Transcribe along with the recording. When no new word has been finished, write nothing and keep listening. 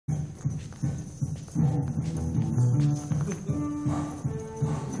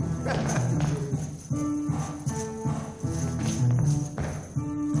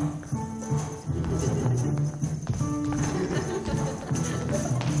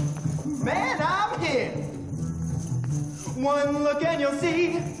Man, I'm here. One look and you'll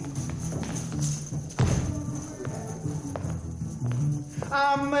see.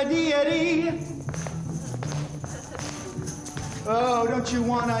 I'm a deity. Oh, don't you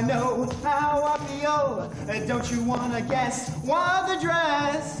wanna know how I feel? Don't you wanna guess why the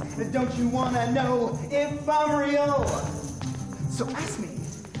dress? Don't you wanna know if I'm real? So ask me.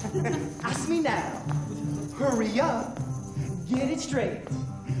 Ask me now. Hurry up. Get it straight.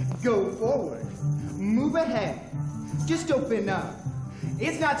 Go forward. Move ahead. Just open up.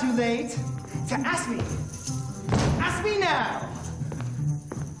 It's not too late to ask me. Ask me now.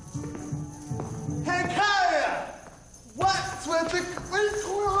 Hey, Chaerea! What's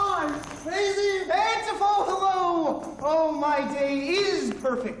going on? Crazy? Antifo, hello! Oh, my day is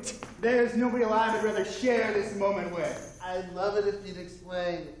perfect. There's nobody alive I'd rather share this moment with. I'd love it if you'd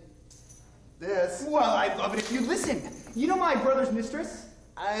explain this. Well, I'd love it if you'd listen. You know my brother's mistress?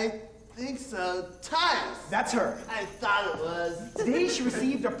 I think so. Times. That's her. I thought it was. Today she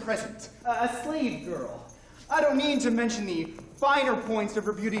received a present. A slave girl. I don't need to mention the finer points of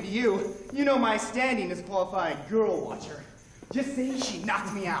her beauty to you. You know my standing as a qualified girl watcher. Just say she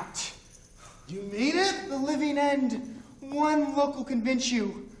knocked me out. You mean it? The living end. One look will convince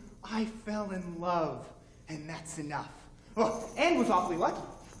you I fell in love, and that's enough. Oh, and was awfully lucky.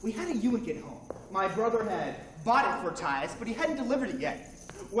 We had a eunuch at home. My brother had bought it for Tyus, but he hadn't delivered it yet.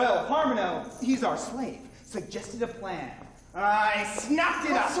 Well, Harmono, he's our slave, suggested a plan. I snapped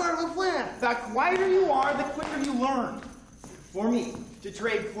it up. What sort of a plan? The quieter you are, the quicker you learn. For me, to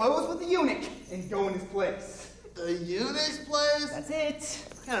trade clothes with the eunuch and go in his place. The eunuch's place? That's it.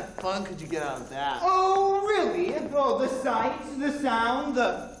 What kind of fun could you get out of that? Oh, really? Oh, the sight, the sound,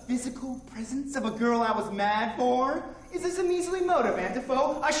 the physical presence of a girl I was mad for? Is this a measly motive,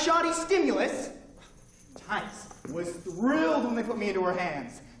 Antifo? A shoddy stimulus? Tyus was thrilled when they put me into her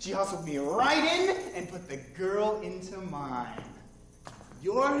hands. She hustled me right in and put the girl into mine.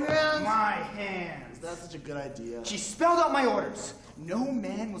 Your hands? My hands. That's such a good idea. She spelled out my orders. No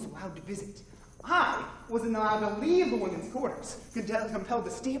man was allowed to visit. I wasn't allowed to leave the women's quarters, compelled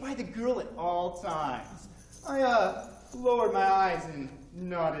to stay by the girl at all times. I lowered my eyes and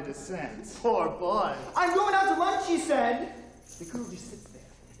nodded assent. Poor boy. I'm going out to lunch, she said. The girl just sits there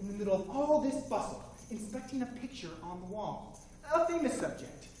in the middle of all this bustle, inspecting a picture on the wall. A famous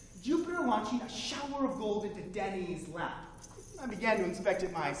subject. Jupiter launching a shower of gold into Danae's lap. I began to inspect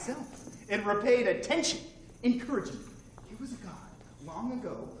it myself. It repaid attention, encouraging me. Here was a god, long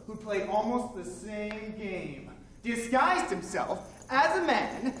ago, who played almost the same game. Disguised himself as a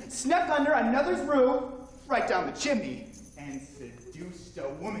man, snuck under another's roof, right down the chimney, and seduced a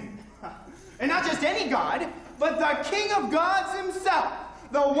woman. And not just any god, but the king of gods himself,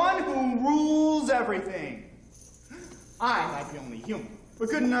 the one who rules everything. I might be only human, but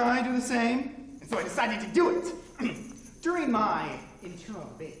couldn't I do the same? And so I decided to do it. During my internal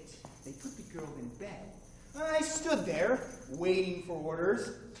debate, they put the girl in bed. I stood there, waiting for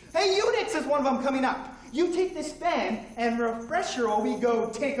orders. Hey, Eunuch, says one of them coming up. You take this fan and refresh her while we go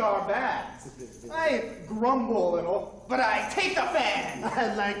take our baths. I grumble a little, but I take the fan.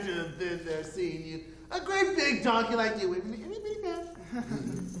 I'd like to have been there seeing you. A great big donkey like you.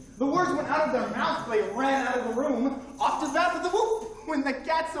 The words went out of their mouths, they ran out of the room, off to the bath with the whoop, when the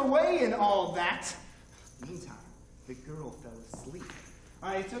cat's away and all that. Meantime, the girl fell asleep.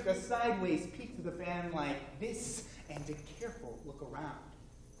 I took a sideways peek through the fan like this, and a careful look around.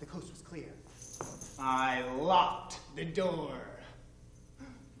 The coast was clear. I locked the door.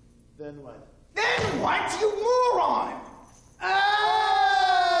 Then what? Then what, you moron?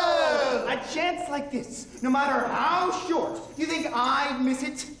 Oh! A chance like this, no matter how short, you think I'd miss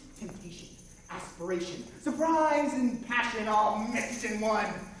it? Temptation, aspiration, surprise, and passion all mixed in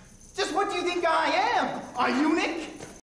one. Just what do you think I am? A eunuch?